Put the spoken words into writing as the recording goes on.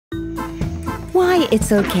Why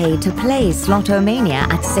it's okay to play Slotomania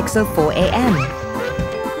at 6:04 a.m.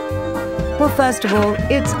 Well, first of all,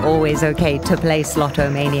 it's always okay to play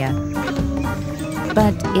Slotomania.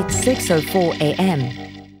 But it's 6:04 a.m.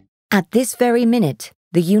 At this very minute,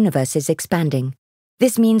 the universe is expanding.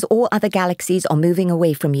 This means all other galaxies are moving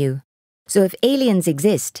away from you. So if aliens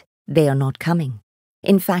exist, they are not coming.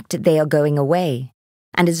 In fact, they are going away.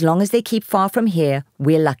 And as long as they keep far from here,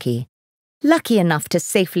 we're lucky. Lucky enough to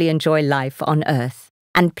safely enjoy life on Earth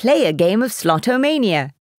and play a game of Slotomania.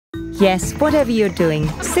 Yes, whatever you're doing,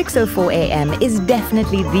 6:04 a.m. is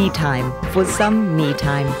definitely the time for some me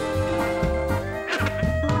time.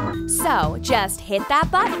 So just hit that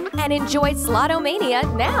button and enjoy Slotomania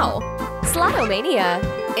now. Slotomania,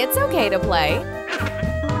 it's okay to play.